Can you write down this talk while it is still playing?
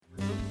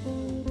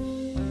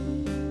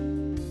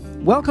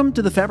Welcome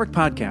to the Fabric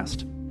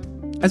Podcast.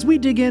 As we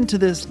dig into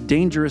this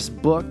dangerous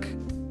book,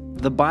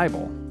 the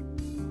Bible.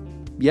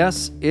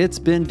 Yes, it's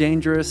been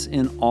dangerous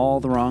in all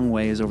the wrong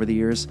ways over the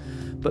years,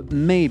 but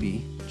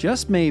maybe,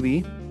 just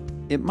maybe,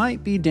 it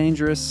might be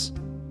dangerous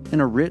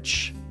in a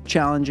rich,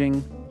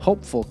 challenging,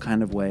 hopeful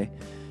kind of way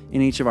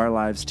in each of our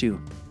lives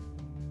too.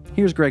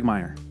 Here's Greg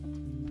Meyer.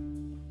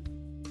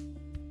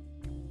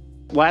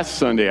 Last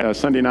Sunday,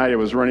 Sunday night, I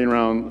was running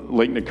around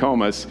Lake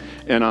Nokomis,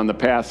 and on the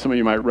path, some of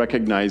you might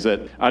recognize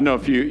it. I don't know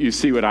if you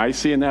see what I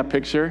see in that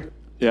picture.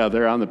 Yeah,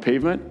 they're on the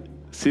pavement.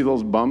 See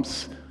those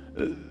bumps?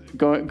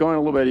 Going a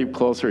little bit even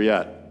closer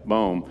yet.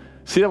 Boom.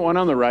 See that one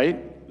on the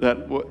right?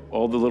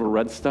 All the little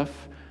red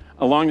stuff?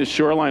 Along the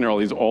shoreline are all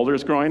these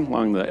alders growing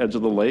along the edge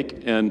of the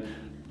lake, and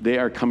they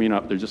are coming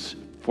up. They're just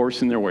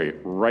forcing their way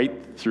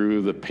right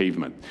through the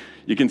pavement.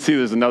 You can see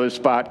there's another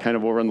spot kind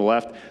of over on the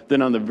left.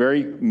 Then in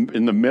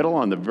the middle,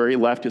 on the very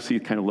left, you'll see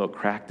kind of a little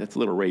crack. That's a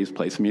little raised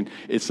place. I mean,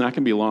 it's not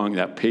going to be long.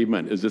 That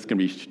pavement is just going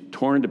to be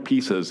torn to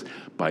pieces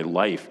by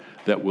life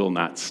that will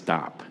not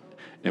stop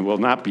and will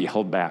not be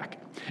held back.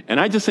 And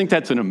I just think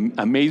that's an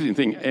amazing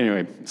thing.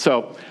 Anyway,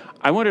 so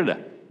I wanted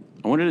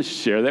to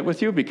share that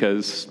with you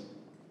because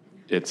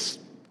it's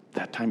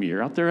that time of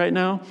year out there right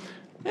now.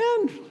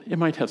 And it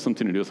might have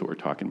something to do with what we're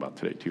talking about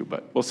today, too,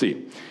 but we'll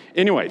see.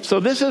 Anyway,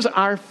 so this is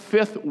our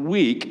fifth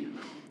week.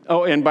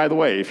 Oh, and by the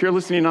way, if you're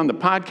listening on the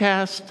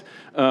podcast,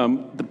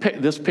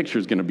 this picture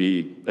is going to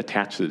be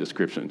attached to the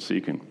description, so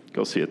you can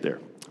go see it there.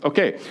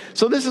 Okay,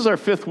 so this is our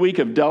fifth week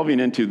of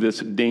delving into this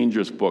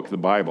dangerous book, the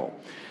Bible.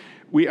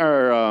 We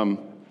are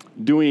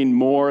doing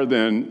more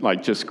than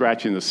like just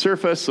scratching the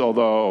surface,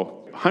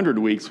 although 100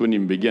 weeks wouldn't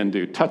even begin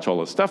to touch all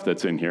the stuff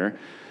that's in here.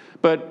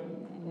 But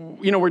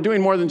we're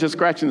doing more than just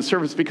scratching the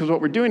surface because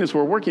what we're doing is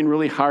we're working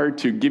really hard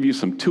to give you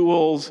some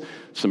tools,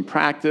 some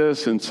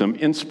practice, and some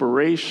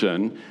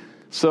inspiration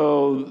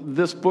so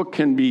this book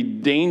can be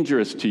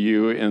dangerous to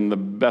you in the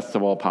best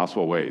of all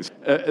possible ways.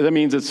 That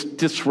means it's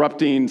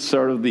disrupting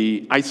sort of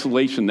the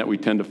isolation that we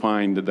tend to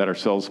find that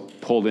ourselves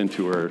pulled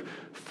into or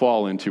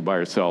fall into by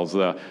ourselves,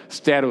 the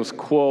status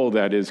quo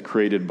that is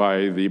created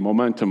by the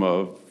momentum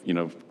of,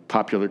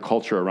 popular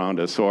culture around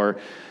us, or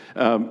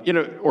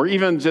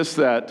even just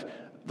that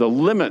the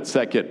limits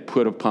that get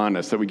put upon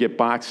us, that we get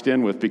boxed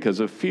in with because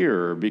of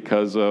fear, or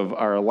because of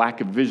our lack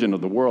of vision of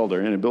the world,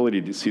 our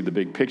inability to see the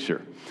big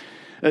picture.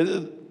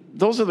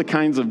 Those are the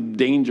kinds of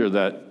danger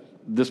that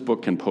this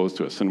book can pose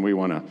to us, and we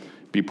want to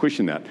be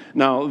pushing that.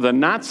 Now, the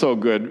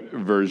not-so-good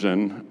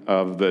version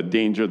of the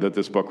danger that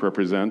this book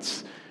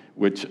represents,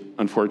 which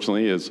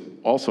unfortunately is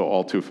also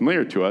all too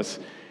familiar to us,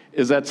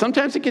 is that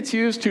sometimes it gets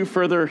used to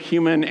further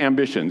human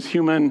ambitions,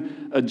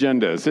 human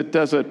agendas. It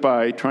does it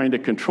by trying to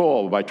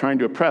control, by trying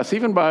to oppress,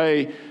 even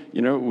by,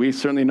 we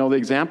certainly know the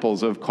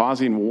examples of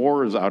causing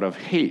wars out of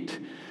hate.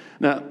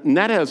 Now,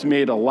 that has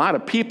made a lot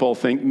of people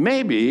think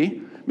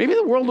maybe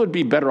the world would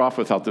be better off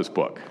without this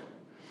book.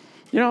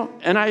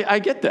 And I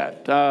get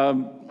that.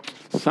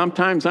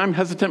 Sometimes I'm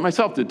hesitant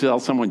myself to tell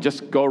someone,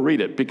 just go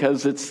read it,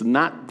 because it's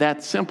not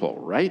that simple,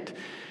 right?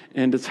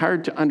 And it's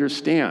hard to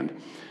understand.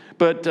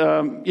 But,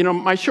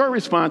 my short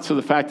response to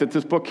the fact that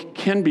this book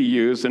can be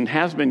used and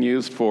has been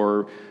used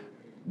for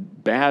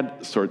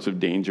bad sorts of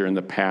danger in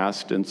the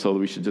past, and so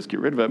we should just get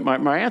rid of it,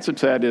 my answer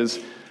to that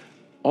is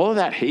all of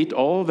that hate,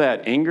 all of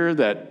that anger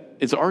that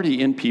is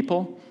already in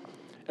people,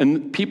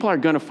 and people are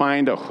going to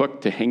find a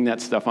hook to hang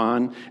that stuff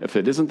on. If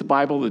it isn't the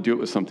Bible, they'll do it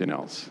with something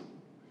else.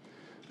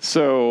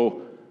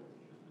 So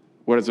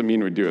what does it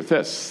mean we do with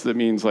this? That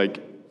means,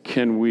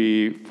 can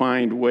we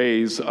find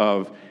ways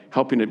of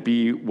helping it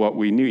be what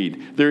we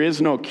need? There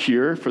is no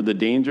cure for the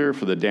danger,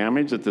 for the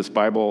damage that this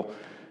Bible,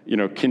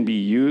 can be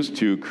used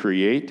to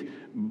create.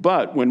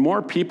 But when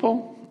more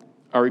people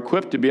are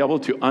equipped to be able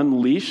to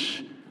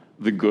unleash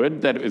the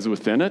good that is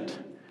within it,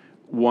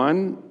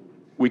 one,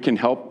 we can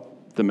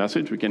help the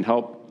message, we can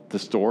help the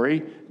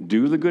story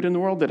do the good in the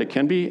world that it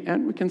can be,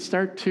 and we can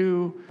start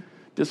to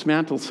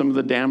dismantle some of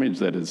the damage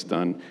that is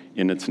done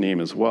in its name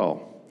as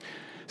well.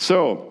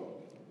 So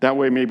that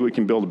way, maybe we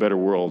can build a better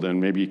world and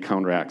maybe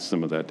counteract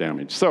some of that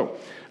damage. So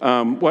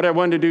what I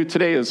wanted to do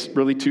today is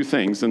really two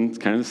things, and it's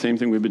kind of the same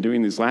thing we've been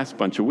doing these last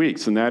bunch of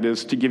weeks, and that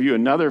is to give you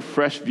another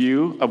fresh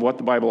view of what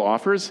the Bible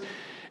offers,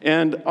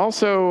 and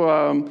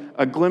also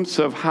a glimpse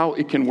of how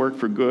it can work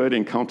for good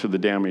and counter the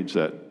damage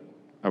that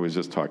I was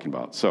just talking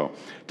about. So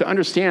to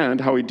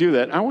understand how we do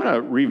that, I want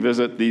to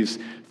revisit these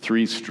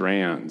three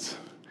strands.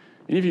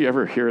 Any of you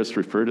ever hear us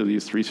refer to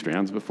these three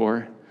strands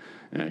before?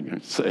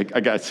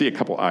 I see a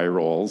couple eye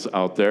rolls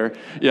out there.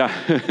 Yeah,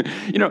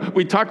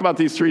 we talk about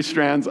these three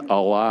strands a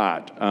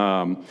lot.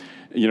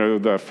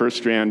 The first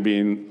strand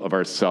being of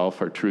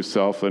ourself, our true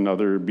self,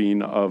 another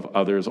being of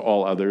others,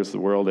 all others, the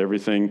world,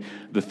 everything.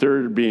 The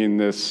third being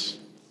this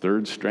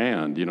third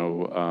strand,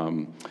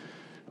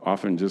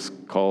 often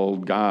just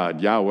called God,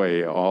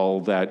 Yahweh,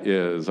 all that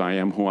is. I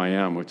am who I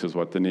am, which is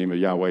what the name of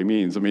Yahweh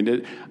means.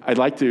 I'd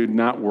like to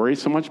not worry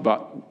so much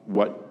about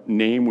what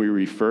name we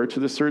refer to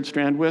the third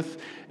strand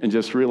with, and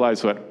just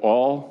realize that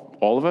all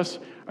of us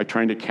are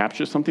trying to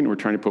capture something. We're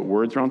trying to put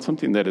words around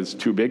something that is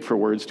too big for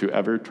words to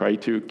ever try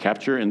to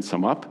capture and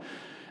sum up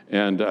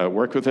and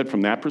work with it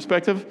from that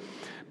perspective.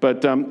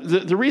 But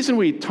the reason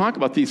we talk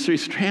about these three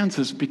strands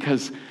is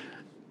because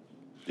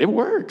it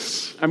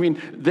works. I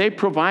mean, they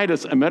provide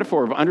us a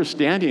metaphor of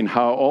understanding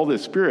how all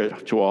this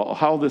spiritual,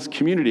 how this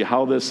community,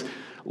 how this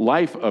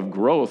life of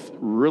growth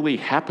really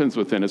happens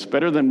within us,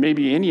 better than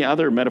maybe any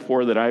other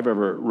metaphor that I've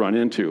ever run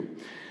into.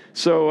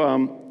 So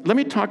let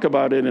me talk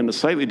about it in a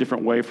slightly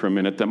different way for a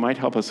minute that might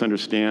help us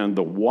understand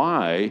the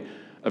why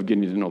of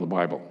getting to know the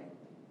Bible.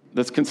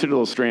 Let's consider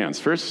those strands.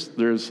 First,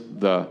 there's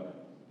the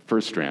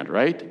first strand,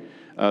 right?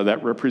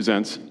 That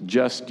represents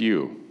just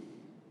you,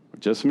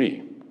 just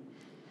me.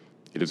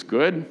 It is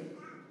good,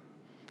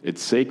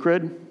 it's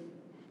sacred,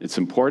 it's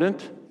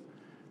important.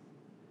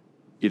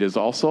 It is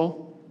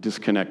also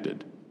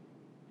disconnected.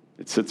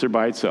 It sits there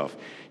by itself.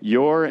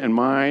 Your and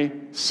my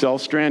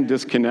self-strand,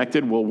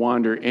 disconnected, will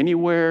wander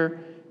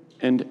anywhere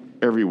and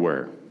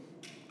everywhere.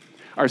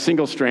 Our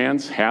single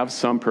strands have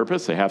some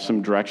purpose, they have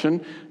some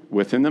direction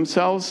within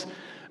themselves,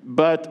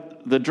 but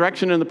the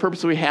direction and the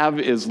purpose we have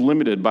is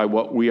limited by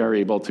what we are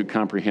able to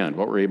comprehend,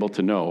 what we're able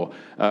to know,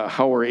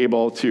 how we're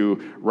able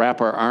to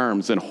wrap our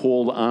arms and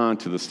hold on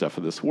to the stuff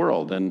of this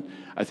world. And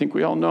I think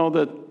we all know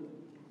that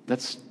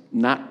that's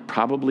not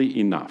probably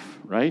enough,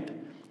 right?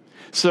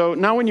 So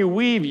now when you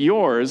weave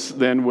yours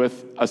then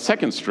with a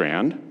second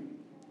strand,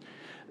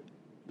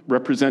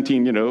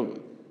 representing,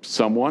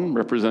 someone,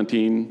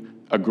 representing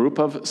a group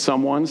of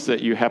someones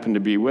that you happen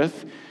to be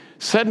with,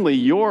 suddenly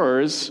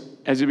yours,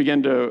 as you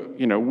begin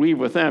to, weave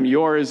with them,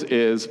 yours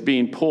is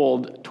being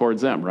pulled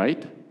towards them,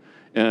 right?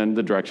 And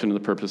the direction and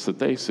the purpose that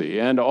they see.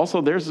 And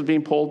also theirs is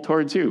being pulled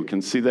towards you. You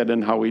can see that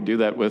in how we do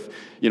that with,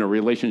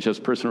 relationships,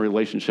 personal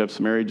relationships,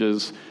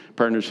 marriages,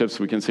 partnerships.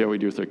 We can see how we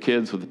do with our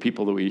kids, with the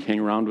people that we hang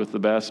around with the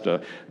best,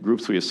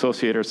 groups we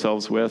associate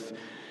ourselves with.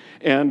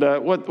 And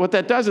what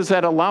that does is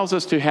that allows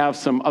us to have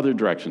some other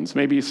directions,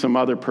 maybe some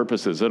other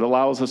purposes. It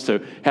allows us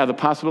to have the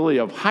possibility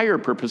of higher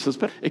purposes,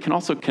 but it can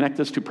also connect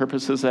us to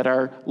purposes that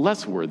are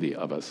less worthy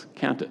of us,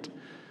 can't it?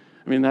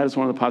 I mean, that is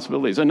one of the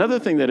possibilities. Another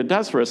thing that it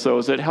does for us, though,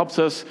 is it helps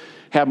us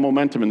have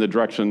momentum in the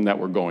direction that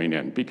we're going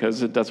in,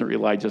 because it doesn't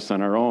rely just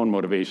on our own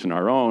motivation,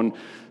 our own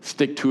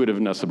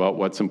stick-to-itiveness about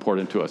what's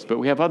important to us. But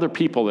we have other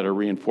people that are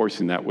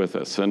reinforcing that with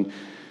us, and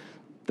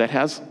that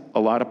has a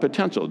lot of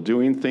potential.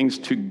 Doing things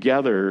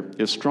together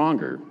is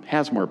stronger,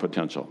 has more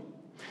potential.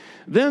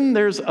 Then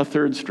there's a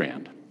third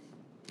strand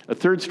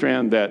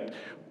that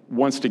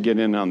wants to get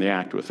in on the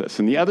act with us.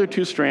 And the other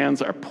two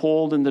strands are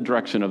pulled in the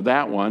direction of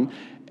that one,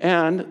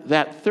 and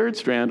that third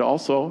strand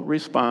also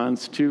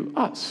responds to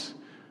us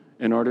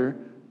in order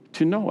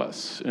to know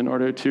us, in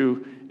order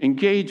to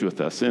engage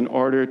with us, in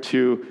order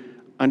to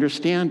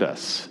understand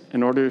us,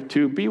 in order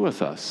to be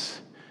with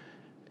us.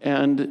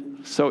 And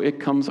so it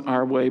comes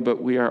our way,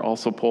 but we are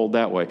also pulled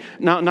that way.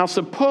 Now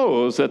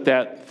suppose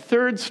that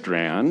third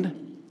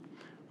strand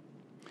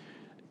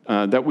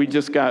that we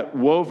just got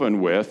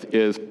woven with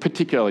is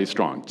particularly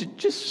strong.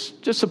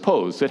 Just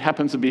suppose it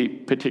happens to be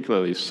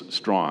particularly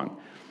strong.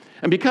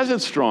 And because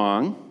it's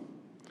strong,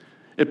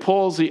 it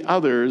pulls the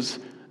others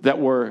that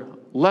were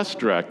less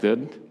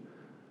directed,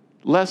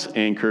 less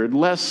anchored,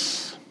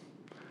 less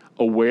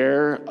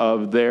aware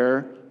of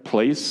their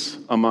place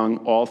among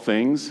all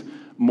things,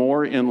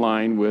 more in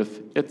line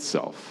with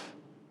itself.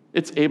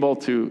 It's able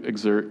to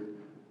exert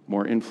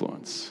more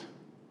influence.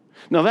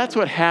 Now that's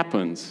what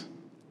happens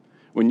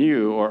when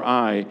you or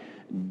I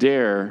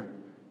dare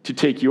to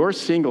take your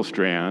single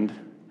strand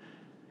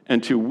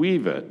and to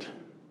weave it.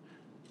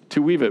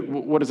 To weave it,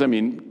 what does that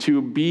mean?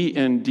 To be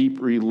in deep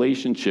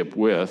relationship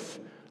with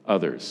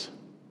others.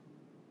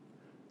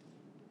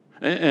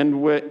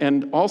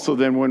 And also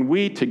then when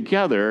we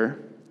together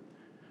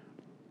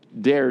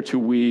dare to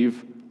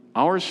weave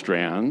our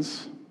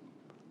strands,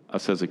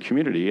 us as a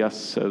community,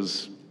 us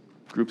as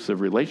groups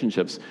of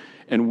relationships,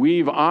 and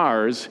weave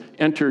ours,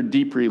 enter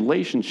deep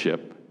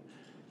relationship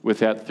with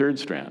that third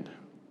strand,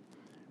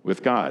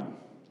 with God.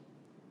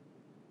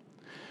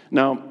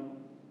 Now,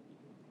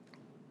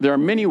 there are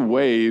many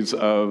ways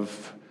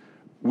of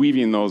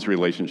weaving those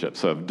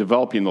relationships, of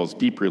developing those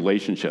deep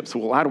relationships.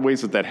 So a lot of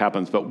ways that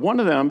happens, but one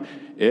of them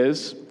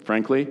is,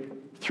 frankly,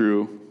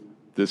 through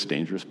this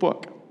dangerous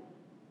book.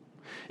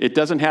 It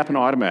doesn't happen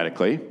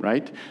automatically,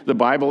 right? The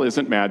Bible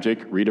isn't magic.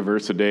 Read a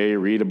verse a day,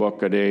 read a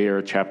book a day, or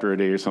a chapter a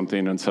day or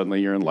something, and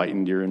suddenly you're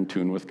enlightened, you're in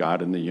tune with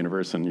God and the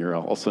universe, and you're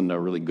all of a sudden a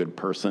really good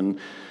person.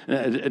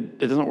 It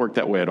doesn't work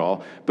that way at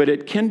all. But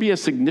it can be a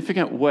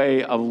significant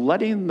way of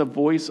letting the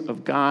voice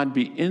of God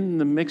be in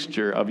the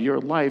mixture of your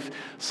life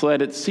so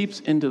that it seeps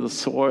into the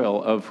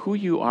soil of who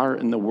you are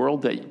in the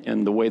world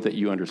and the way that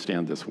you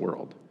understand this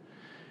world.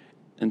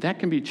 And that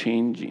can be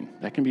changing.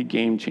 That can be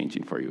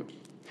game-changing for you.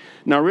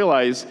 Now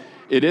realize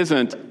it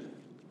isn't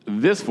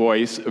this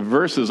voice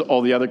versus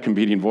all the other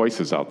competing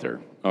voices out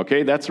there,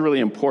 okay? That's really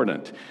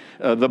important.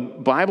 The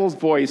Bible's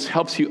voice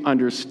helps you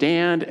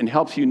understand and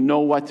helps you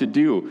know what to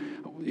do.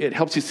 It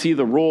helps you see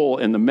the role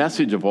and the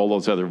message of all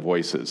those other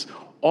voices,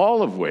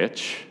 all of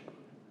which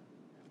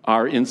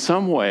are in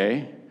some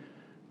way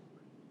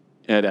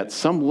and at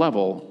some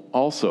level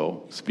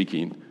also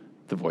speaking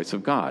the voice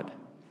of God.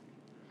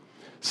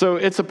 So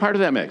it's a part of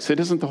that mix. It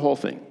isn't the whole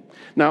thing.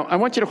 Now, I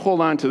want you to hold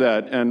on to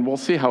that, and we'll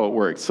see how it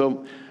works.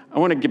 So I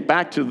want to get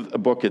back to the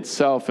book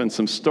itself and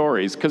some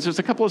stories, because there's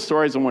a couple of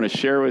stories I want to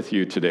share with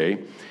you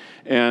today.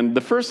 And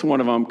the first one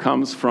of them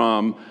comes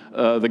from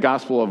the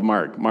Gospel of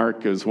Mark.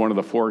 Mark is one of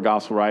the 4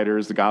 gospel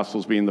writers, the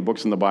Gospels being the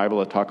books in the Bible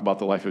that talk about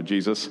the life of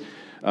Jesus.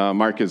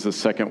 Mark is the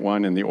second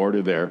one in the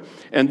order there.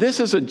 And this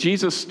is a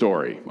Jesus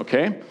story,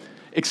 okay?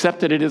 Except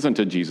that it isn't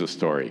a Jesus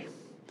story.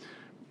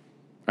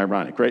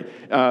 Ironic, right?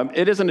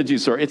 It isn't a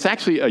Jesus story. It's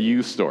actually a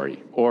you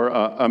story or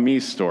a me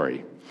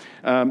story.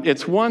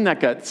 It's one that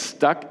got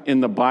stuck in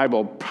the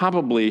Bible,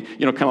 probably,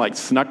 kind of like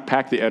snuck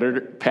past the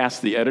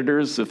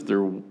editors, if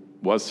there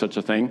was such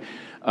a thing,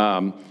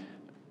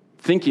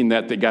 thinking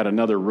that they got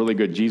another really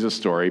good Jesus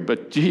story.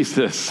 But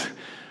Jesus,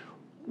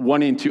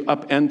 wanting to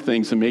upend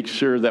things and make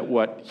sure that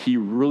what he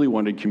really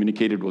wanted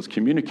communicated was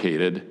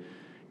communicated,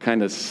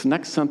 kind of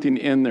snuck something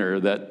in there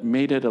that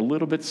made it a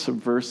little bit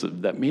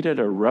subversive, that made it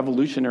a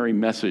revolutionary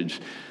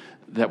message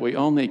that we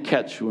only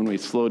catch when we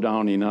slow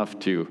down enough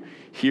to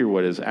hear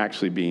what is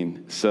actually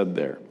being said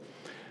there.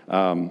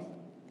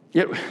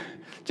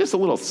 Just a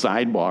little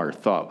sidebar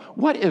thought.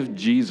 What if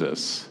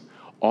Jesus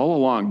all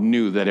along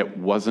knew that it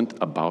wasn't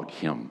about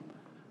him?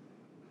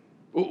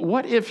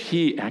 What if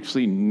he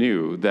actually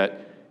knew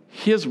that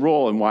his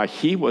role and why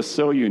he was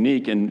so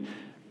unique and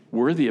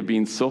worthy of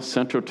being so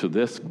central to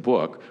this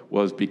book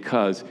was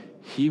because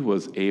he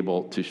was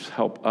able to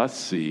help us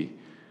see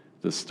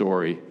the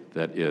story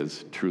that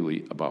is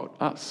truly about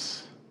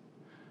us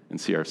and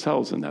see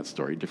ourselves in that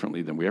story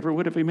differently than we ever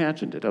would have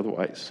imagined it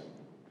otherwise.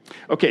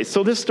 Okay,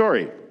 so this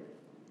story,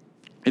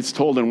 it's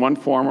told in one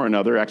form or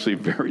another, actually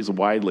varies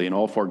widely in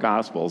all 4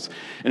 Gospels,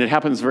 and it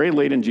happens very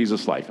late in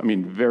Jesus' life. I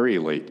mean, very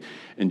late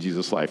in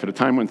Jesus' life, at a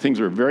time when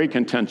things were very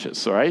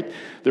contentious, all right?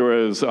 There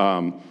was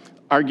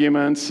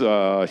arguments,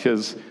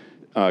 his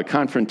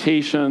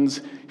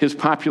confrontations, his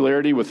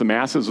popularity with the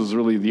masses was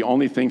really the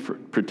only thing for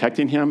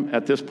protecting him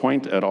at this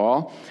point at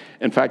all.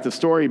 In fact, the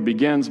story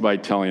begins by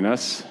telling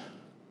us,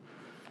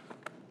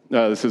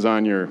 this is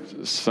on your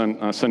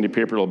Sunday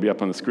paper, it'll be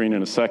up on the screen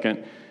in a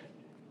second,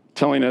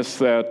 telling us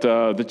that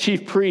the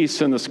chief priests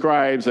and the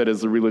scribes, that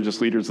is the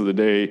religious leaders of the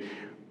day,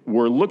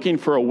 were looking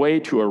for a way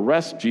to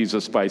arrest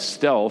Jesus by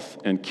stealth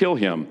and kill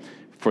him.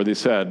 For they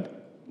said,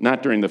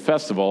 not during the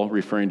festival,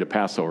 referring to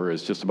Passover,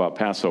 it's just about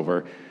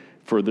Passover,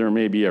 for there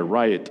may be a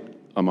riot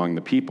among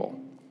the people.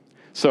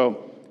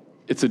 So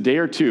it's a day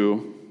or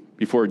two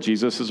before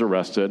Jesus is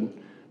arrested,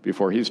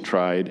 before he's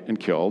tried and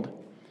killed.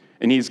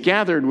 And he's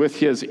gathered with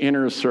his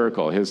inner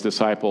circle, his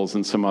disciples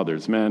and some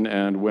others, men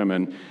and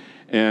women,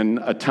 in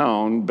a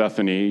town,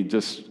 Bethany,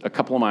 just a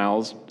couple of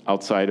miles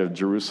outside of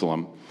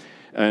Jerusalem.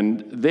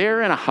 And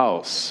they're in a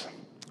house,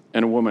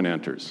 and a woman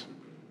enters.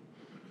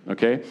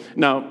 Okay?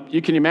 Now,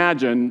 you can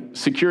imagine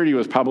security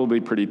was probably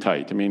pretty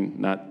tight. I mean,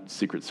 not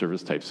Secret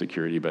Service type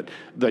security, but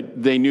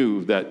they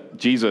knew that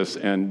Jesus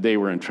and they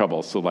were in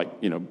trouble. So,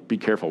 be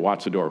careful,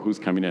 watch the door, who's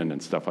coming in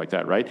and stuff like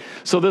that, right?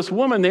 So this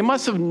woman, they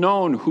must have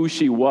known who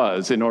she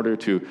was in order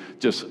to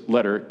just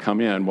let her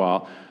come in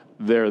while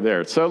they're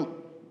there. So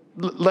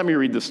let me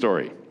read the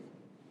story.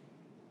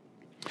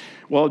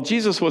 Well,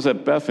 Jesus was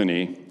at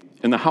Bethany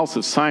in the house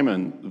of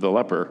Simon the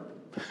leper.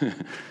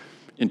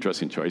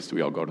 Interesting choice.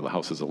 We all go to the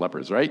houses of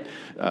lepers, right?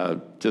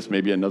 Just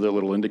maybe another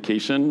little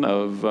indication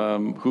of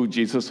who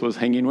Jesus was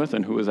hanging with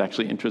and who was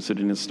actually interested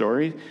in his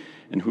story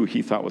and who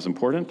he thought was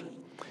important.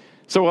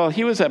 So while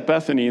he was at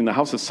Bethany in the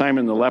house of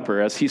Simon the leper,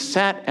 as he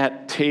sat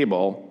at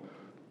table,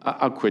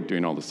 I'll quit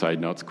doing all the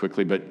side notes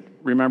quickly, but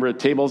remember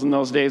tables in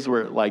those days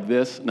were like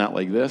this, not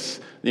like this,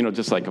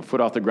 just like a foot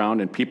off the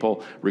ground and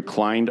people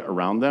reclined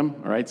around them,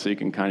 all right? So you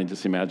can kind of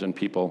just imagine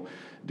people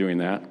doing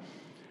that.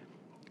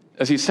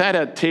 As he sat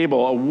at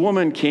table, a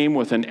woman came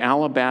with an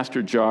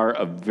alabaster jar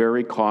of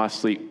very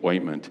costly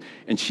ointment,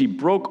 and she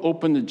broke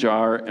open the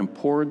jar and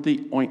poured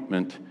the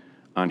ointment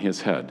on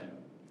his head.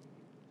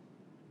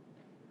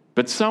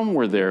 But some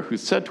were there who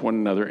said to one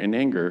another in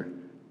anger,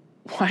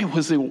 "Why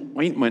was the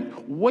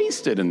ointment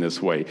wasted in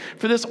this way?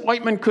 For this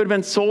ointment could have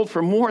been sold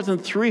for more than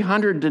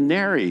 300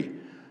 denarii."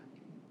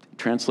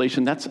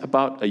 Translation, that's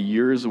about a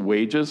year's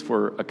wages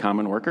for a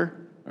common worker,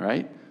 all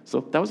right?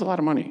 So that was a lot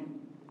of money.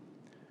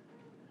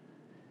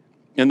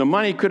 And the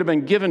money could have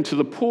been given to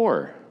the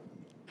poor.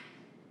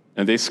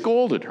 And they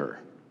scolded her.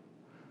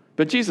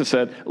 But Jesus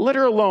said, "Let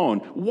her alone.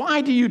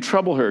 Why do you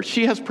trouble her?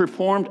 She has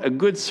performed a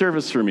good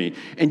service for me,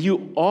 and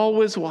you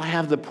always will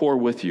have the poor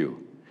with you.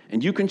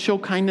 And you can show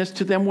kindness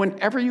to them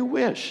whenever you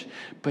wish,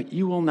 but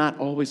you will not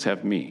always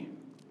have me.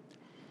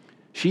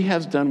 She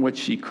has done what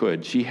she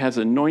could. She has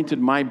anointed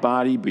my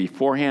body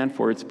beforehand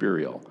for its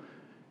burial.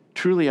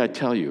 Truly, I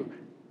tell you,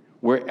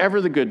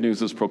 wherever the good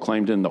news is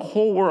proclaimed in the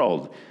whole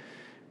world,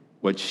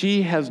 what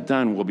she has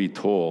done will be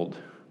told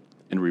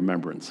in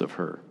remembrance of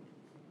her."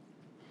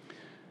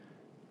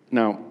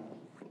 Now,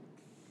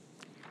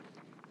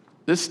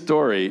 this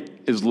story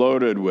is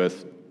loaded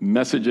with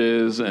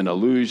messages and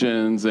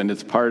allusions, and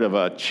it's part of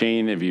a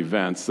chain of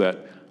events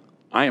that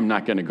I am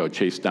not going to go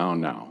chase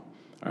down now,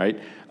 all right?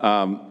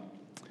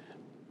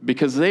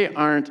 Because they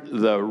aren't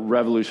the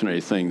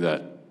revolutionary thing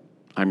that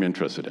I'm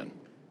interested in.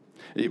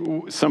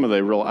 Some of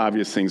the real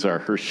obvious things are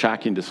her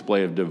shocking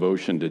display of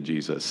devotion to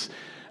Jesus.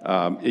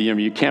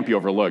 You can't be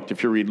overlooked.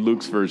 If you read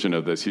Luke's version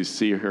of this, you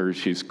see her,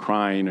 she's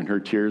crying, and her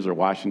tears are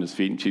washing his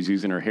feet, and she's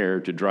using her hair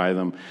to dry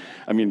them.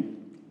 I mean,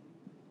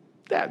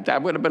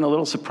 that would have been a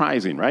little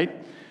surprising, right?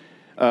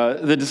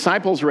 The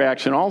disciples'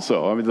 reaction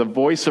also, the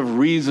voice of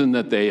reason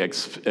that they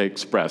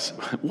express.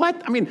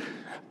 What? I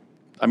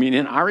mean,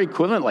 in our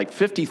equivalent, like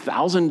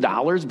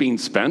 $50,000 being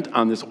spent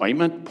on this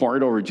ointment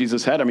poured over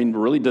Jesus' head.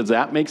 Really, does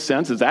that make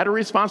sense? Is that a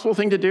responsible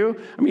thing to do?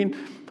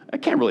 I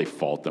can't really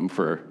fault them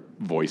for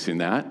voicing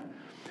that.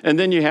 And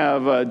then you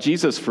have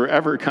Jesus'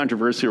 forever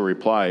controversial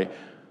reply,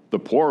 the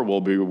poor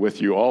will be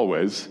with you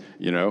always,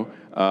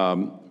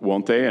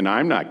 won't they? And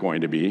I'm not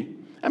going to be.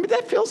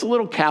 That feels a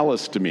little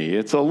callous to me.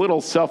 It's a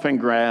little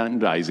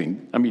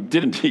self-aggrandizing.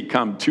 Didn't he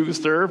come to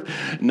serve,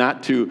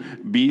 not to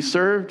be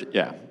served?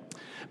 Yeah.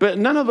 But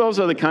none of those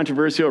are the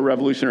controversial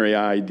revolutionary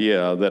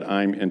idea that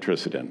I'm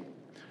interested in.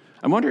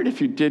 I'm wondering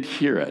if you did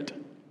hear it.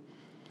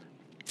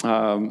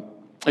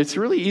 It's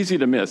really easy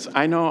to miss.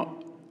 I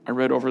know I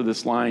read over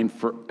this line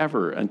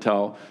forever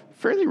until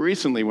fairly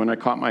recently when I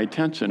caught my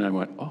attention. I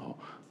went, oh,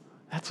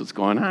 that's what's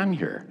going on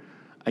here.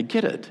 I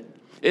get it.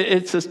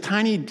 It's this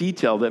tiny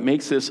detail that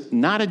makes this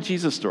not a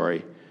Jesus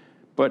story,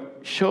 but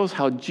shows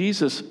how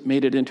Jesus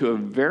made it into a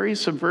very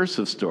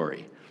subversive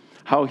story,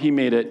 how he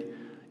made it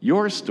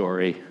your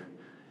story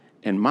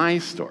and my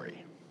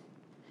story.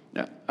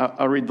 Now,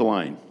 I'll read the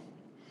line.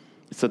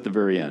 It's at the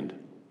very end.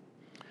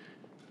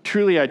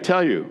 Truly I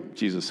tell you,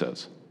 Jesus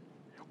says,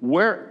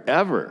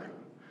 wherever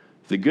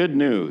the good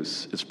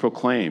news is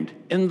proclaimed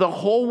in the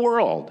whole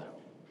world,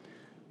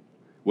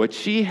 what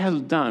she has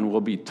done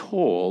will be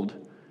told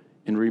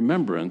in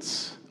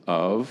remembrance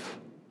of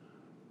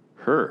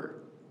her.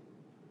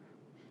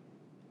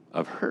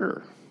 Of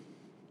her.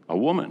 A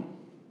woman.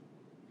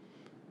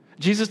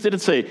 Jesus didn't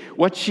say,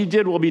 what she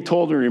did will be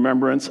told in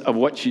remembrance of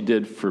what she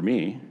did for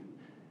me.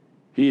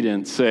 He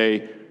didn't say,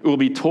 it will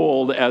be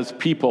told as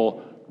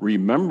people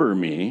remember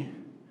me.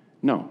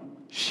 No,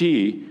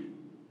 she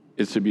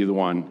is to be the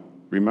one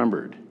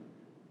remembered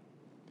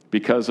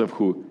because of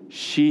who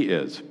she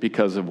is,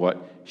 because of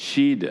what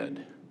she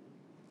did.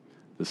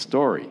 The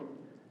story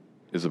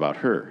is about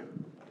her.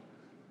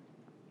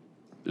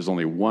 There's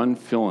only one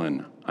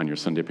fill-in on your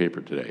Sunday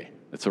paper today.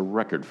 It's a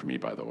record for me,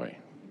 by the way.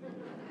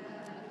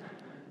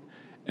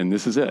 And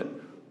this is it.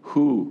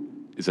 Who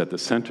is at the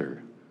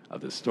center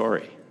of the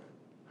story?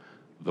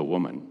 The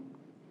woman.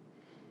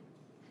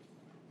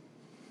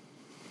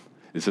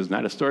 This is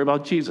not a story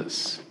about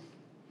Jesus.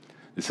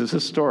 This is a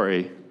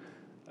story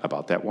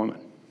about that woman.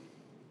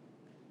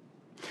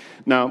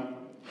 Now,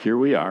 here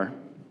we are,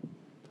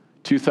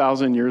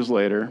 2,000 years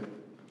later,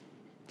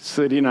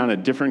 sitting on a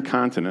different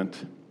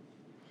continent,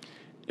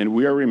 and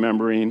we are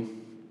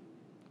remembering,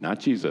 not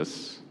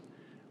Jesus,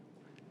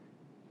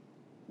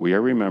 we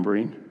are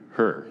remembering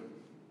her.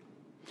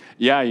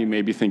 Yeah, you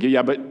may be thinking,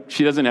 yeah, but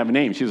she doesn't have a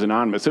name. She's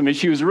anonymous.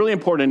 She was really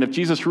important. If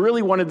Jesus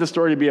really wanted the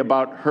story to be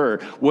about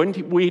her,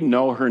 wouldn't we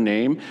know her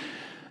name?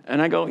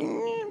 And I go,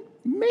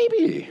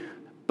 maybe.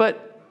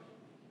 But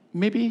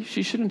maybe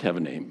she shouldn't have a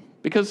name.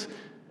 Because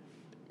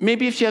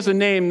maybe if she has a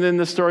name, then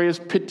the story is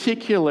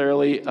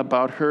particularly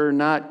about her,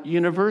 not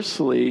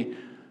universally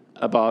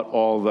about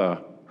all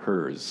the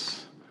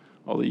hers,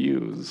 all the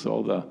yous,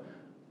 all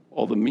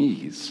the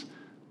me's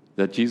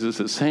that Jesus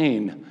is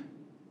saying.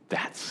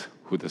 That's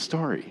who the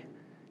story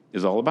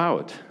is all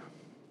about.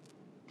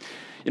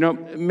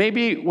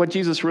 Maybe what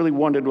Jesus really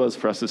wanted was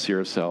for us to see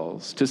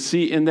ourselves, to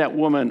see in that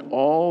woman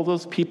all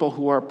those people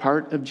who are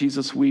part of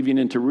Jesus weaving,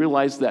 and to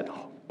realize that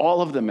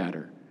all of them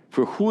matter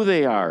for who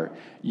they are,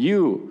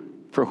 you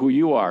for who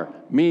you are,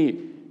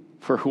 me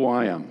for who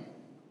I am.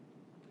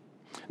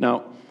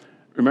 Now,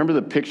 remember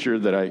the picture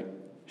that I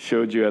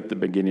showed you at the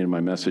beginning of my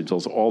message,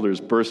 those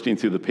alders bursting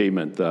through the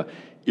pavement, the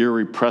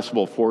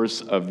irrepressible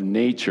force of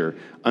nature,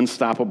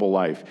 unstoppable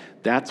life.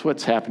 That's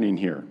what's happening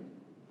here.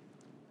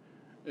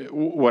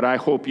 What I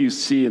hope you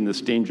see in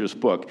this dangerous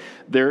book,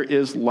 there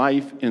is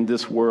life in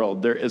this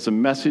world. There is a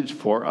message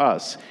for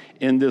us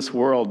in this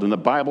world, and the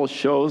Bible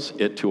shows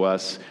it to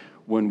us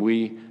when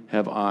we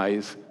have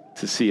eyes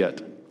to see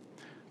it.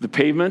 The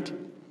pavement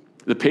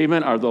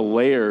are the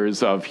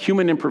layers of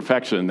human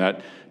imperfection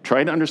that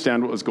try to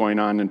understand what was going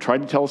on and try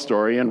to tell a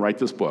story and write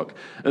this book.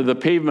 The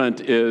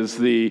pavement is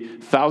the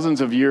thousands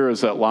of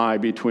years that lie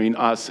between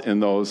us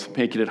and those,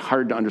 making it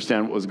hard to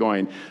understand what was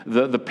going.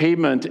 The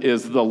pavement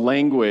is the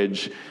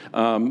language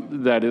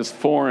that is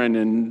foreign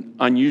and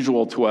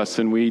unusual to us,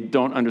 and we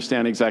don't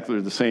understand exactly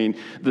what they're saying.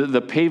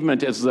 The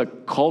pavement is the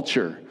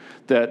culture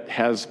that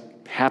has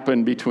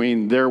happened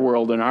between their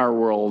world and our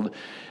world,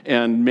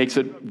 and makes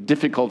it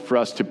difficult for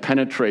us to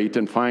penetrate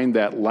and find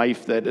that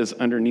life that is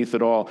underneath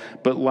it all.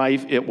 But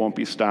life, it won't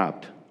be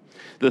stopped.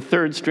 The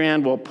third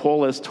strand will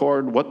pull us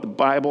toward what the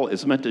Bible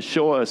is meant to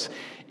show us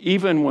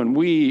even when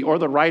we, or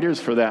the writers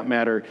for that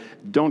matter,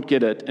 don't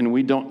get it and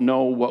we don't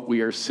know what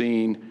we are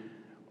seeing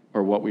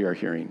or what we are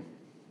hearing.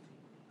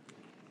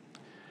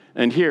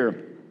 And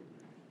here,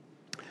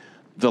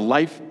 the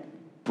life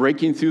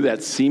breaking through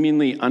that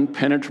seemingly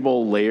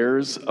unpenetrable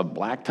layers of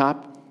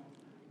blacktop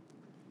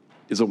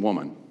is a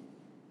woman.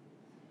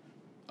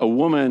 A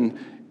woman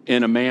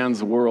in a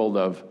man's world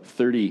of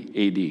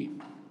 30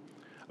 AD.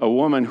 A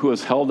woman who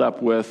is held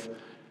up with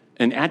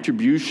an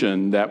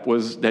attribution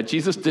that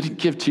Jesus didn't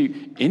give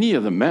to any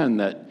of the men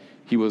that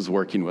he was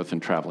working with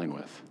and traveling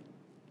with.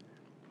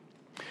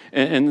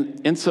 And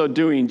in so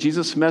doing,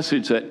 Jesus'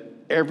 message that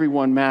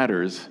everyone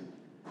matters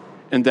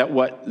and that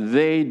what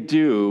they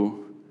do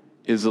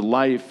is a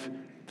life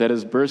that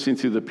is bursting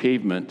through the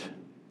pavement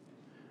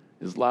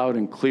is loud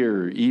and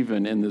clear,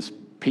 even in this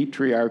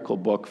patriarchal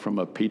book from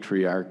a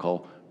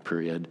patriarchal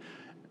period.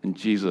 And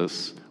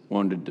Jesus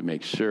wanted to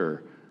make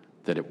sure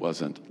that it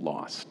wasn't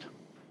lost.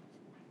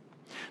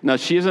 Now,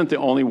 she isn't the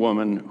only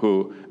woman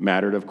who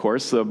mattered, of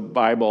course. The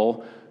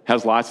Bible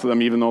has lots of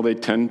them, even though they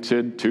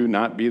tended to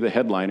not be the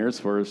headliners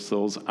for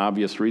those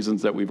obvious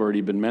reasons that we've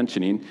already been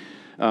mentioning.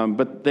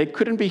 But they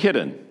couldn't be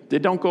hidden. They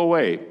don't go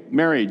away.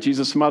 Mary,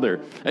 Jesus'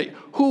 mother. Hey,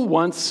 who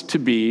wants to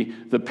be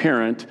the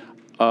parent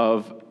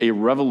of a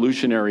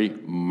revolutionary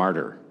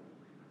martyr?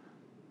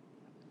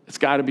 It's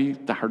got to be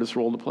the hardest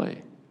role to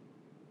play.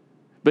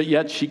 But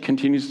yet she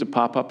continues to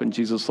pop up in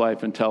Jesus'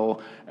 life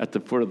until at the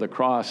foot of the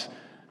cross,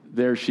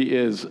 there she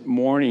is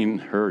mourning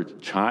her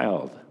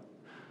child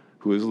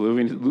who is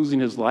losing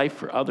his life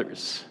for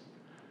others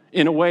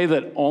in a way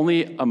that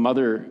only a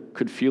mother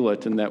could feel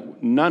it, and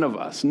that none of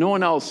us, no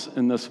one else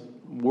in this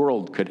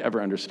world could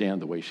ever understand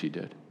the way she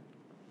did.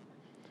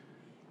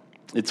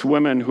 It's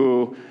women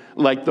who,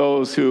 like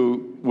those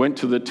who went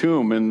to the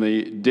tomb in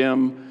the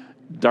dim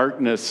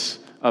darkness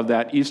of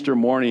that Easter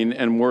morning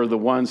and were the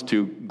ones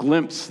to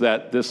glimpse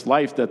that this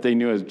life that they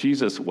knew as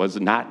Jesus was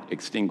not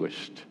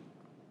extinguished.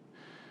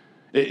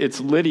 It's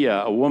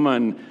Lydia, a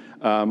woman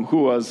who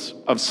was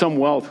of some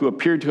wealth, who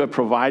appeared to have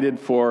provided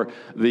for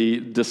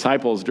the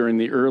disciples during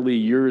the early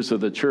years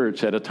of the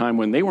church at a time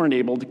when they weren't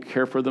able to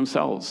care for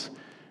themselves.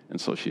 And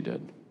so she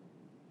did.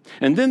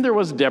 And then there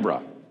was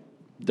Deborah.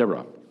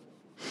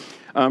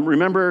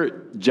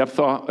 Remember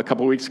Jephthah a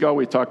couple weeks ago?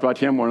 We talked about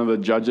him, one of the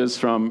judges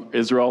from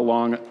Israel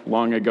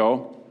long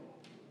ago.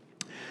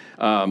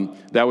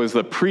 That was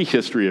the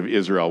prehistory of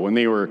Israel, when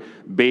they were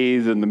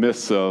bathed in the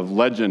myths of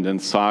legend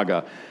and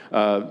saga.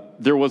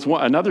 There was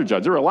another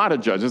judge. There were a lot of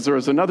judges. There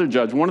was another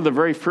judge, one of the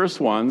very first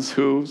ones,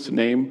 whose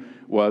name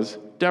was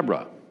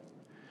Deborah.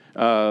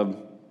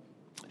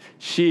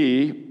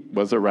 She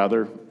was a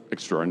rather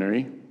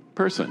extraordinary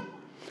person.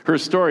 Her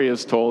story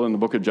is told in the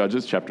book of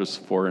Judges, chapters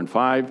 4 and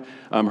 5.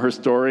 Her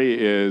story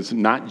is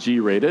not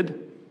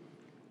G-rated,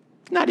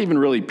 not even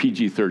really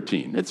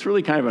PG-13. It's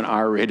really kind of an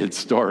R-rated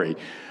story.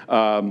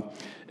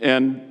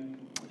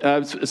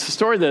 It's a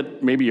story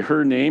that maybe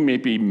her name may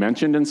be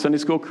mentioned in Sunday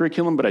school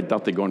curriculum, but I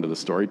doubt they go into the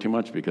story too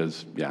much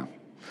because,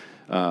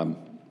 a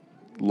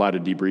lot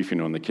of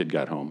debriefing when the kid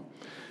got home.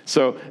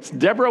 So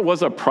Deborah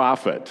was a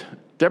prophet.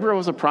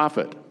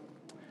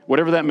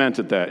 Whatever that meant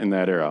in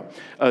that era.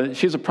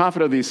 She's a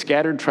prophet of these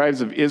scattered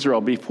tribes of Israel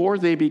before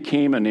they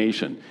became a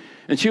nation.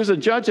 And she was a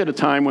judge at a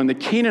time when the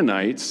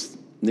Canaanites,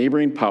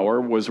 neighboring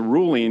power, was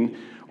ruling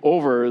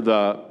over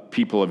the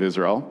people of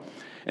Israel.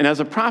 And as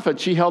a prophet,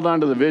 she held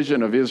on to the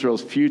vision of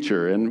Israel's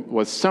future and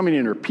was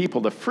summoning her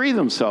people to free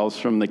themselves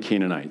from the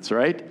Canaanites,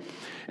 right?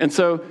 And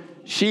so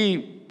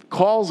she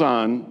calls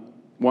on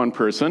one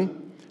person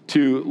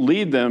to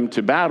lead them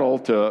to battle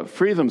to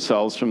free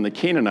themselves from the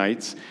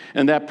Canaanites.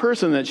 And that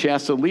person that she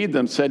asked to lead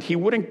them said he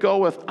wouldn't go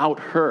without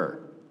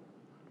her.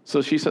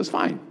 So she says,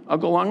 fine, I'll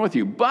go along with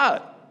you.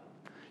 But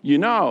you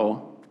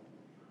know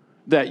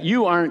that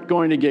you aren't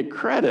going to get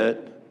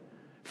credit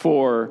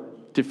for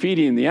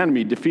defeating the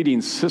enemy,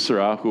 defeating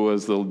Sisera, who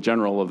was the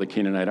general of the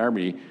Canaanite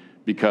army,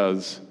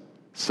 because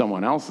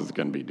someone else is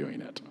going to be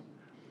doing it.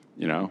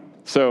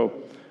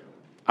 So,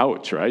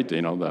 ouch, right?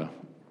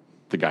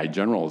 The guy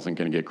general isn't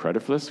going to get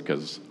credit for this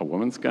because a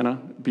woman's going to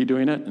be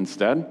doing it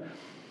instead.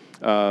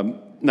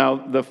 Now,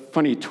 the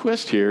funny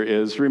twist here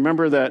is,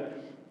 remember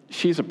that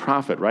she's a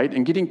prophet, right?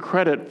 And getting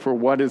credit for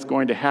what is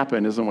going to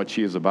happen isn't what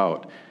she is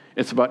about.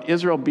 It's about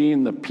Israel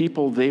being the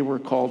people they were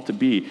called to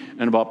be,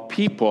 and about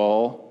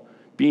people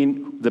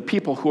being the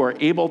people who are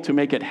able to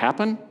make it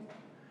happen,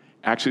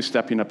 actually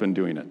stepping up and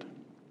doing it.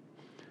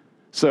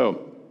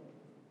 So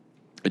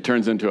it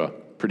turns into a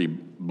pretty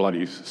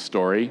bloody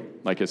story,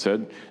 like I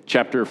said.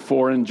 Chapter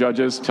 4 in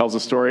Judges tells a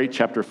story.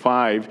 Chapter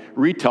 5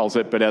 retells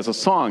it, but as a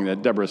song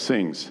that Deborah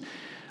sings,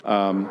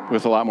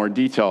 with a lot more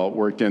detail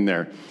worked in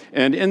there.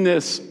 And in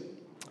this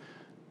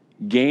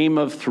Game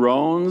of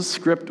Thrones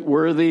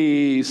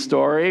script-worthy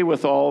story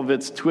with all of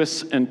its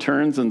twists and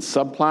turns and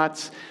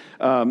subplots,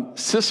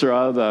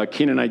 Sisera, the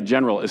Canaanite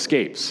general,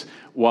 escapes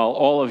while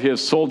all of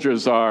his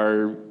soldiers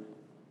are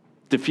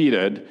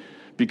defeated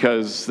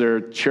because their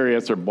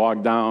chariots are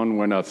bogged down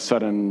when a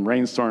sudden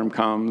rainstorm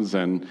comes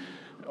and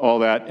all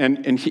that.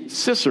 And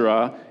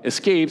Sisera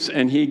escapes,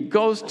 and he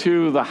goes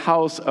to the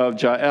house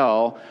of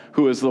Jael,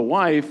 who is the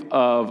wife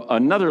of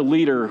another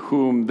leader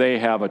whom they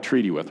have a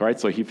treaty with, right?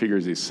 So he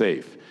figures he's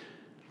safe.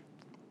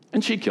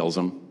 And she kills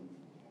him.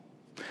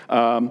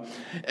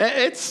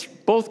 It's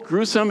both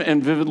gruesome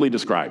and vividly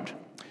described.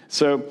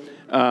 So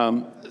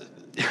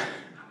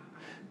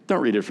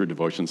don't read it for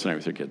devotions tonight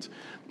with your kids.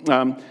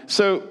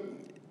 So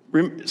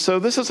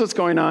this is what's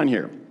going on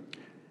here.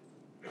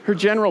 Her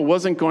general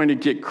wasn't going to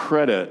get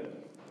credit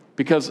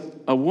because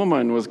a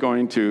woman was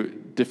going to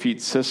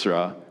defeat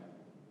Sisera,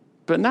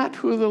 but not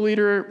who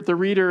the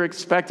reader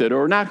expected,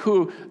 or not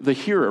who the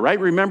hearer, right?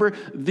 Remember,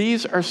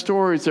 these are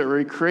stories that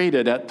were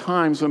created at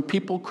times when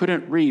people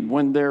couldn't read,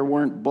 when there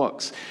weren't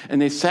books,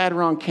 and they sat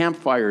around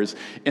campfires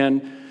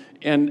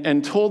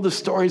and told the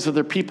stories of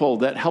their people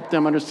that helped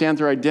them understand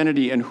their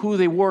identity and who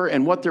they were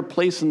and what their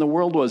place in the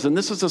world was. And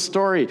this is a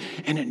story,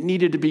 and it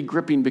needed to be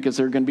gripping because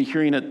they were going to be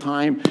hearing it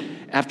time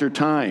after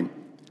time.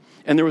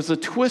 And there was a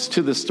twist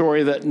to the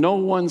story that no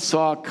one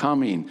saw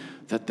coming,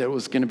 that there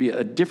was going to be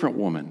a different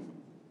woman.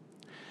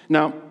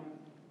 Now,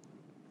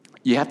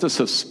 you have to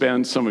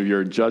suspend some of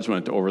your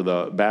judgment over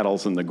the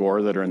battles and the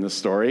gore that are in this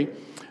story,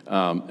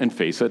 and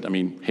face it. I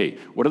mean, hey,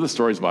 what are the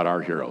stories about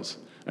our heroes?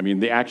 I mean,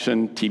 the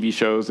action TV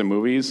shows and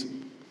movies,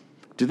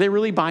 do they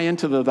really buy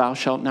into the thou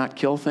shalt not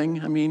kill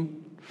thing? I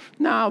mean,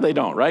 no, they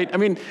don't, right? I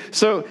mean,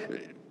 so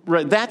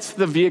right, that's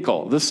the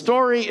vehicle. The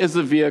story is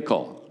the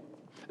vehicle.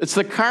 It's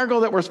the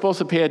cargo that we're supposed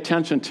to pay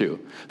attention to.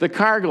 The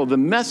cargo, the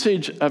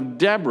message of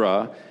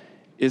Deborah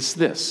is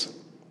this.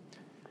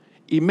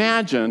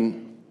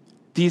 Imagine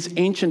these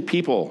ancient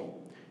people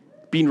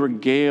being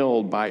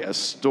regaled by a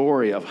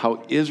story of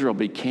how Israel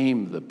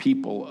became the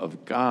people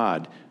of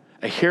God,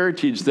 a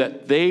heritage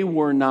that they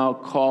were now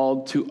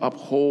called to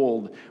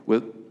uphold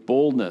with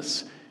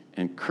boldness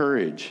and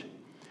courage.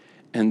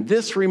 And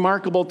this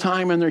remarkable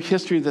time in their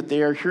history that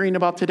they are hearing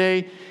about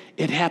today,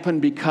 it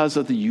happened because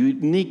of the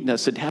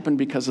uniqueness, it happened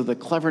because of the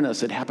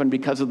cleverness, it happened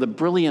because of the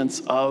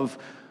brilliance of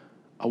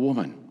a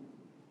woman.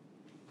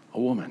 A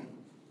woman.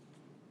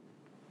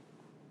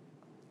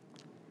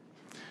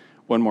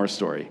 One more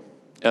story.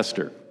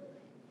 Esther.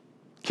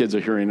 Kids are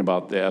hearing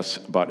about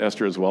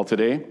Esther as well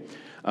today.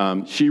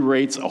 She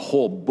writes a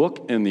whole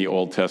book in the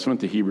Old Testament,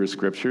 the Hebrew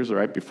Scriptures,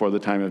 right before the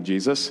time of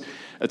Jesus.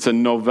 It's a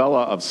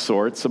novella of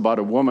sorts about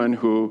a woman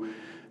who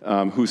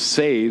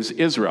saves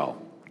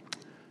Israel.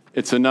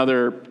 It's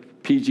another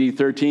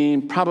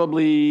PG-13,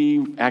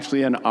 probably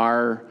actually an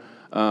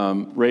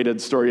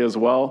R-rated story as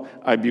well.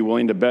 I'd be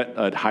willing to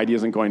bet Heidi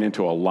isn't going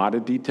into a lot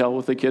of detail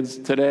with the kids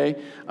today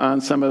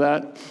on some of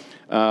that.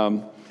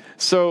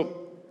 So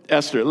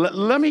Esther,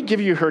 let me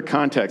give you her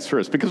context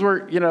first, because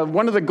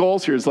one of the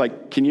goals here is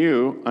like, can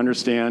you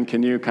understand,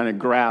 can you kind of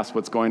grasp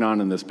what's going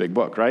on in this big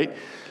book, right?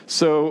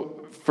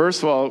 So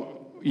first of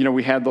all,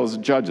 we had those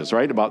judges,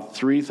 right, about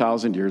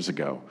 3,000 years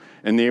ago,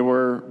 and they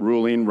were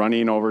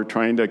running over,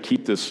 trying to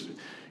keep this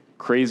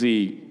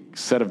crazy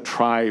set of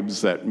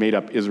tribes that made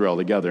up Israel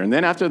together. And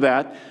then after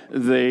that,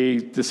 they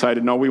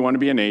decided, no, we want to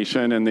be a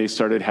nation, and they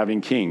started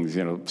having kings,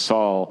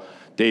 Saul,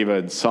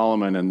 David,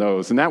 Solomon, and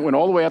those. And that went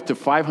all the way up to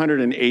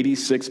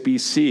 586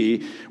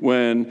 BC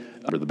when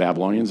the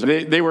Babylonians,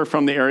 they were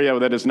from the area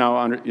that is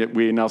now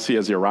we now see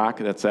as Iraq.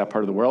 That's that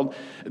part of the world.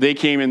 They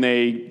came and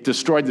they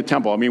destroyed the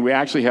temple. I mean, we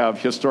actually have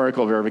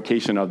historical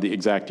verification of the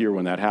exact year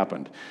when that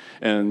happened.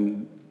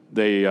 And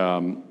they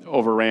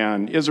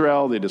overran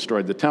Israel. They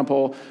destroyed the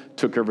temple,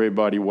 took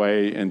everybody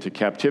away into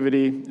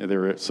captivity.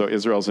 So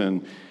Israel is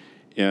in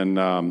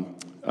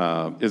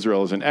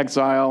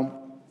exile.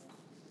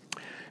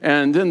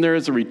 And then there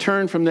is a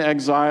return from the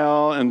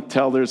exile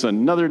until there's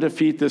another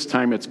defeat. This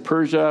time it's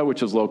Persia,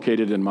 which is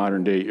located in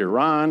modern-day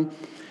Iran.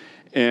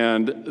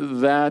 And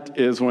that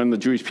is when the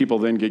Jewish people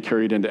then get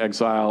carried into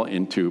exile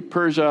into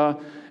Persia,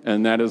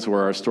 and that is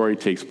where our story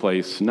takes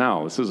place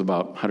now. This is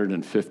about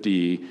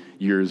 150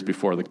 years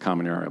before the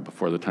Common Era,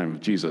 before the time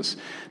of Jesus.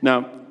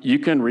 Now, you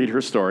can read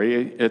her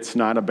story. It's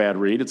not a bad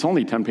read. It's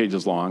only 10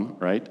 pages long,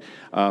 right?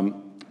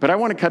 But I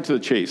want to cut to the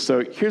chase.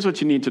 So here's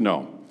what you need to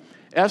know.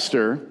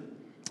 Esther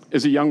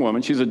is a young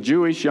woman. She's a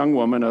Jewish young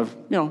woman of,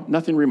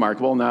 nothing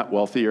remarkable, not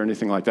wealthy or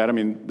anything like that. I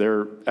mean,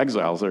 they're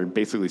exiles. They're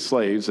basically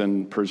slaves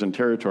in Persian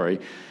territory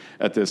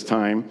at this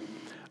time.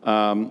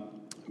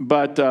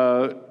 But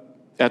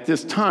at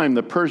this time,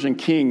 the Persian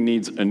king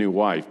needs a new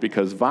wife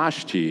because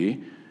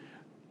Vashti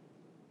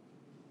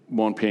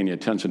won't pay any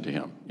attention to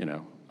him.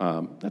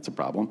 That's a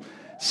problem.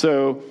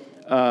 So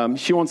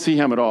she won't see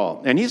him at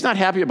all. And he's not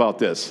happy about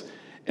this.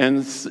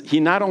 And he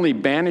not only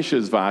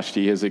banishes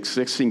Vashti, his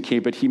existing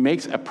king, but he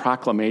makes a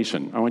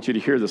proclamation. I want you to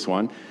hear this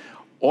one.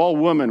 All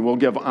women will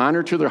give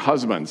honor to their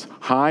husbands,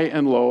 high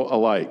and low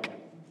alike.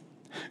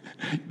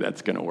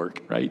 That's going to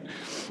work, right?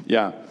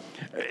 Yeah.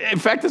 In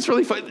fact, it's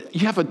really fun.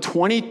 You have a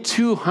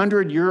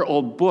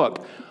 2,200-year-old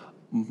book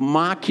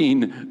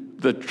mocking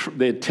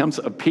the attempts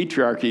of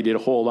patriarchy to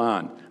hold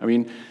on. I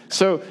mean,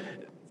 so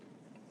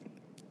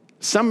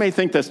some may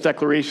think this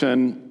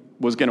declaration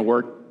was going to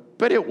work,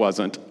 but it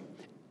wasn't.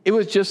 It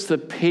was just the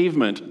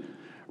pavement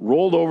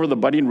rolled over the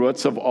budding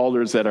roots of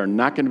alders that are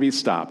not going to be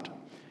stopped.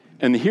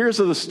 And the hearers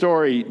of the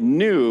story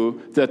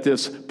knew that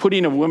this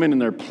putting of women in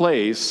their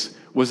place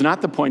was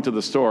not the point of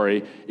the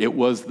story. It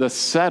was the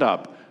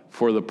setup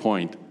for the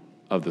point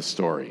of the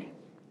story.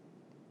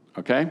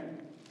 Okay?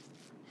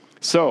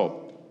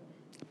 So,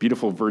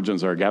 beautiful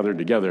virgins are gathered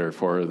together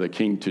for the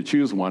king to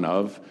choose one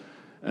of.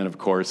 And of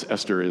course,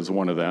 Esther is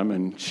one of them,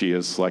 and she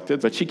is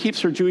selected. But she keeps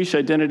her Jewish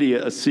identity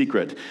a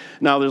secret.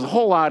 Now, there's a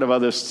whole lot of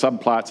other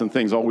subplots and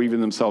things all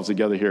weaving themselves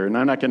together here, and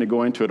I'm not going to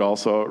go into it all,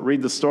 so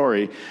read the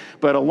story.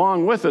 But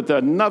along with it,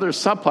 another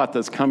subplot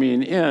that's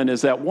coming in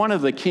is that one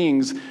of the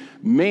king's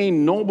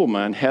main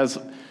noblemen has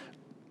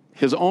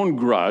his own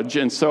grudge,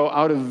 and so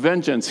out of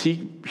vengeance,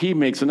 he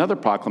makes another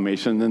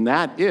proclamation, and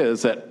that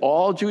is that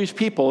all Jewish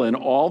people in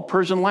all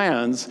Persian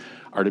lands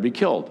are to be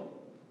killed.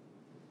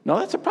 Now,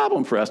 that's a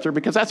problem for Esther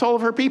because that's all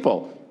of her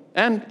people,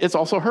 and it's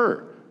also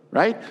her,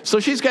 right?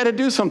 So she's got to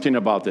do something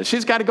about this.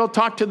 She's got to go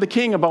talk to the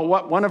king about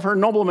what one of her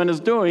noblemen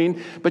is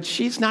doing, but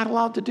she's not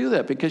allowed to do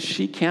that because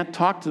she can't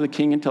talk to the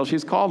king until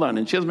she's called on,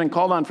 and she hasn't been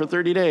called on for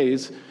 30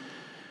 days.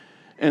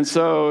 And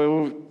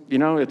so,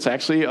 it's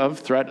actually of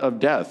threat of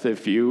death.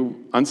 If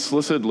you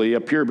unsolicitedly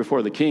appear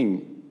before the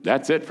king,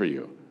 that's it for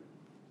you.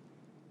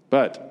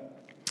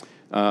 But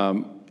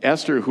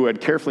Esther, who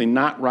had carefully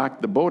not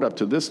rocked the boat up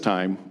to this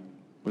time,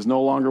 was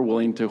no longer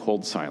willing to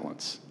hold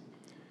silence.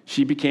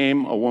 She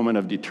became a woman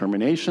of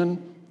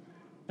determination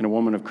and a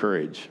woman of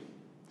courage.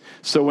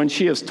 So when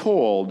she is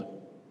told,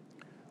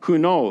 who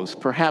knows,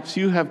 perhaps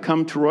you have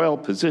come to royal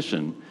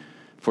position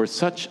for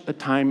such a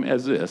time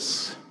as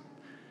this,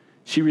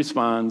 she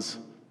responds,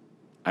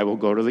 I will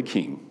go to the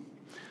king,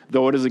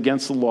 though it is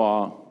against the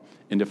law,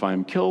 and if I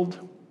am killed,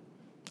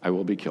 I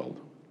will be killed.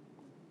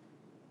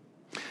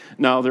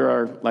 Now, there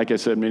are, like I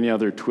said, many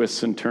other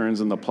twists and turns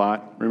in the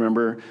plot.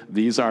 Remember,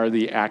 these are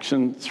the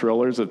action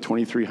thrillers of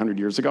 2,300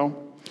 years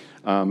ago.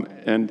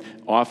 And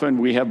often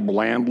we have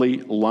blandly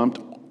lumped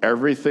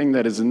everything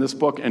that is in this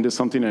book into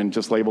something and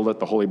just labeled it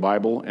the Holy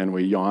Bible, and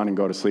we yawn and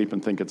go to sleep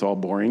and think it's all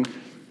boring.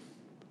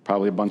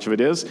 Probably a bunch of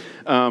it is.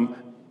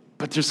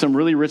 But there's some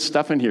really rich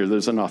stuff in here.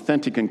 There's an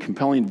authentic and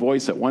compelling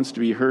voice that wants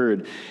to be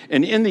heard.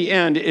 And in the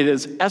end, it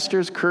is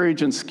Esther's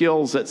courage and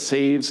skills that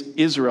saves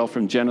Israel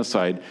from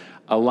genocide,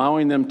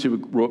 allowing them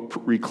to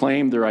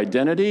reclaim their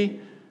identity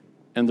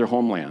and their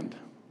homeland.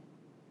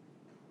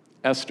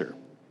 Esther,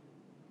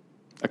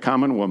 a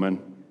common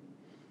woman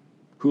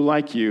who,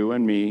 like you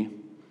and me,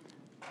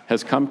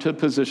 has come to a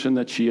position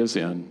that she is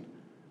in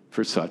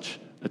for such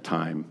a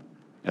time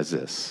as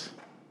this.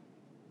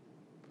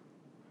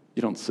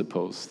 You don't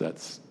suppose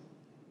that's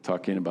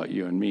talking about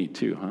you and me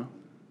too, huh?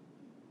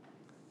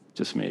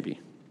 Just maybe.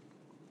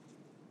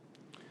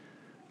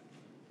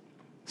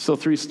 So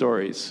 3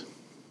 stories.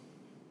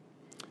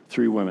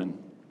 3 women.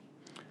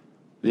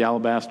 The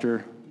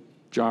alabaster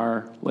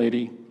jar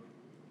lady,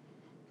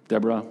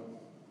 Deborah,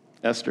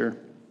 Esther.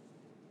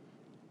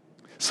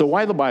 So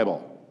why the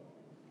Bible?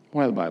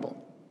 Why the Bible?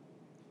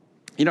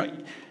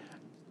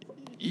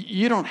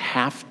 You don't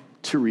have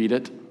to read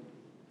it.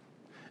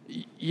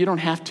 You don't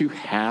have to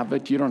have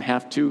it. You don't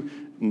have to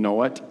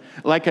know it.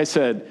 Like I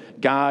said,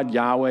 God,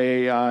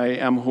 Yahweh, I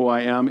am who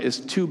I am,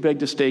 is too big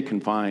to stay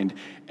confined.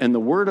 And the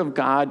Word of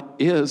God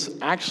is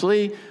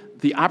actually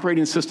the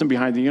operating system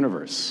behind the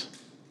universe,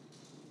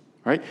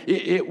 right?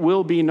 It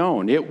will be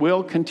known. It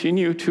will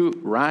continue to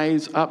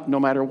rise up no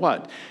matter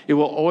what. It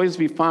will always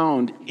be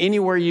found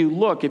anywhere you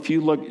look if you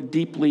look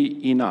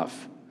deeply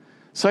enough.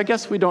 So I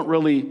guess we don't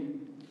really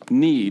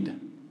need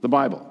the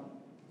Bible.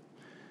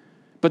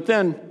 But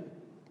then,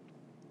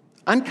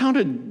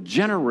 uncounted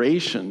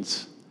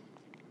generations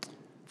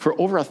for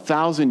over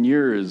 1,000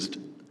 years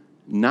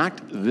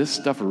knocked this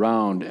stuff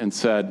around and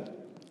said,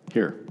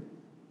 here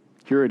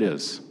it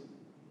is.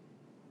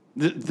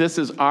 This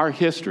is our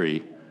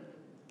history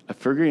of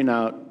figuring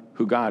out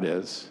who God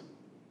is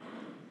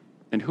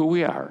and who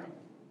we are.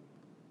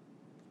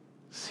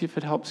 See if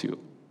it helps you.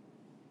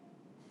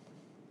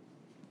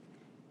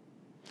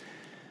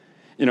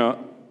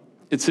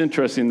 It's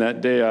interesting,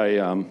 that day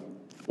I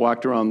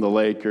walked around the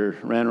lake or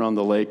ran around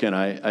the lake, and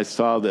I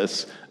saw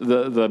this.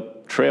 The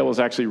trail was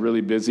actually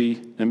really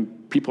busy,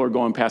 and people are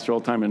going past it all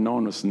the time, and no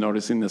one was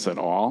noticing this at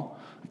all.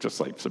 It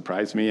just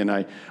surprised me.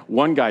 And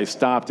one guy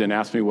stopped and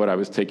asked me what I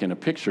was taking a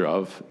picture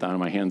of, down on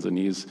my hands and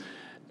knees,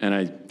 and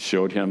I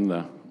showed him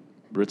the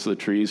roots of the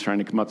trees trying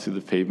to come up through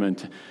the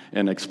pavement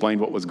and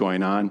explained what was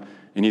going on.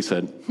 And he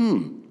said,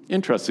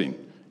 interesting,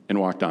 and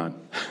walked on.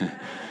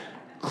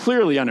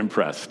 Clearly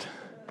unimpressed.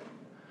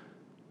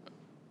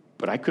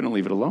 But I couldn't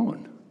leave it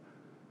alone.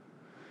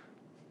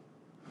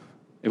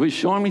 It was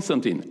showing me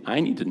something I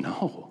need to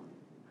know.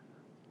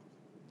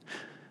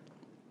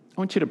 I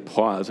want you to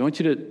pause. I want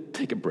you to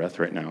take a breath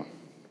right now.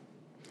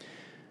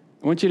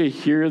 I want you to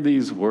hear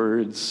these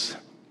words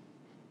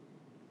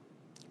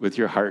with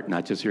your heart,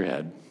 not just your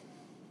head.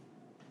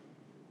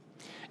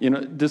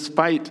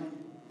 Despite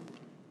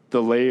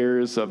the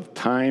layers of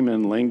time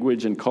and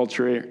language and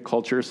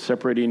culture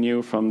separating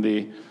you from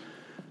the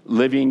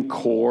living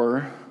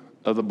core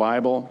of the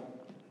Bible,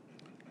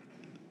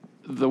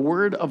 the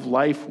word of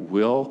life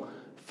will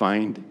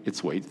find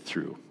its way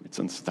through. It's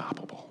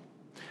unstoppable.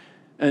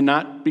 And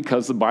not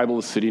because the Bible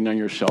is sitting on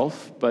your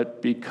shelf,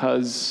 but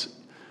because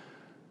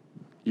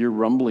you're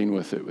rumbling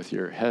with it with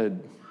your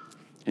head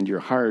and your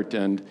heart,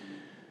 and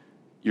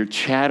you're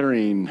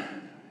chattering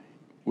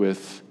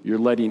you're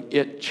letting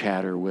it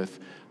chatter with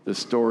the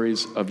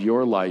stories of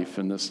your life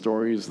and the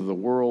stories of the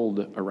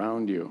world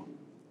around you.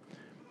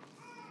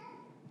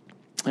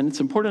 And it's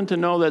important to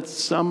know that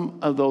some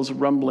of those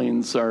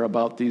rumblings are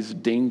about these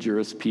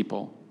dangerous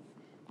people.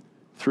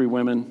 3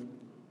 women,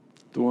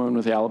 the woman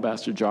with the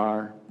alabaster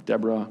jar,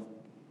 Deborah,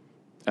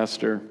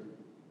 Esther.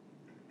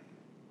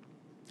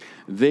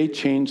 They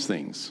changed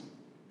things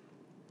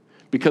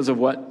because of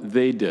what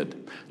they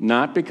did.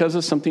 Not because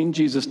of something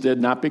Jesus did,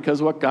 not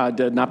because of what God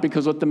did, not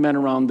because of what the men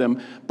around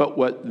them, but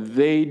what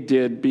they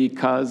did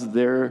because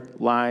their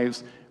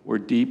lives were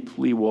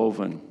deeply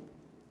woven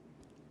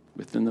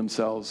within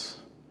themselves,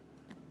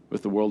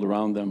 with the world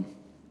around them,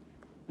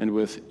 and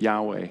with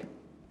Yahweh,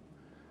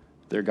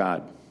 their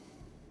God.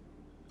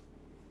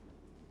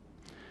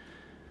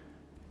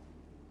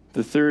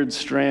 The third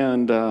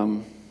strand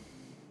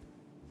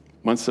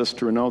wants us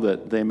to know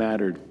that they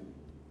mattered,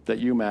 that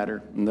you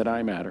matter, and that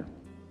I matter.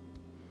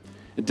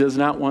 It does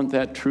not want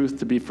that truth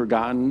to be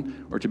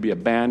forgotten or to be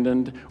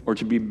abandoned or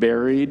to be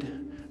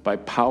buried by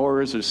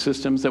powers or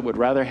systems that would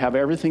rather have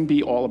everything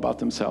be all about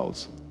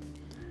themselves.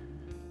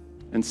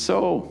 And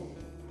so,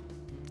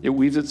 it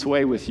weaves its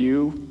way with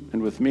you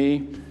and with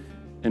me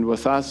and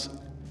with us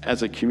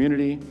as a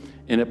community,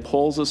 and it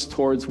pulls us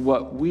towards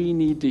what we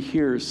need to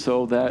hear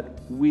so that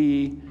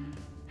we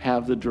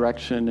have the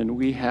direction and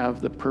we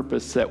have the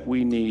purpose that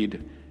we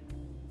need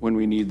when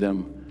we need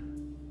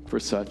them for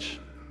such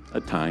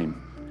a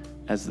time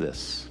as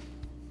this.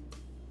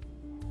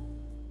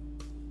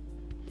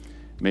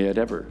 May it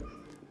ever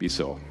be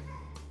so.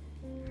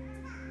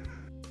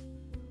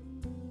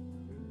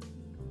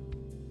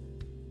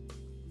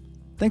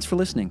 Thanks for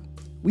listening.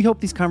 We hope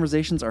these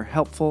conversations are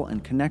helpful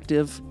and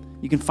connective.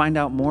 You can find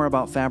out more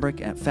about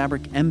Fabric at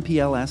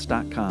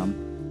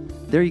fabricmpls.com.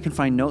 There you can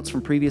find notes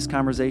from previous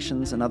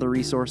conversations and other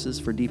resources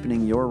for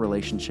deepening your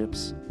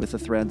relationships with the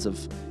threads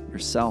of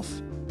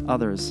yourself,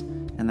 others,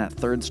 and that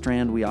third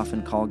strand we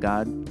often call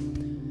God.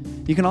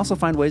 You can also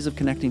find ways of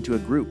connecting to a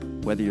group,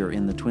 whether you're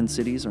in the Twin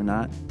Cities or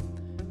not.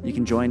 You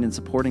can join in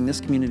supporting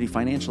this community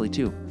financially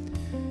too.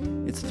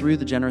 It's through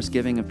the generous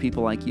giving of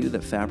people like you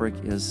that Fabric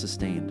is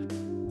sustained.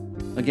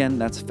 Again,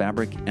 that's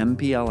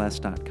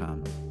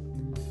fabricmpls.com.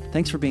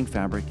 Thanks for being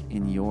Fabric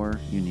in your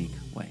unique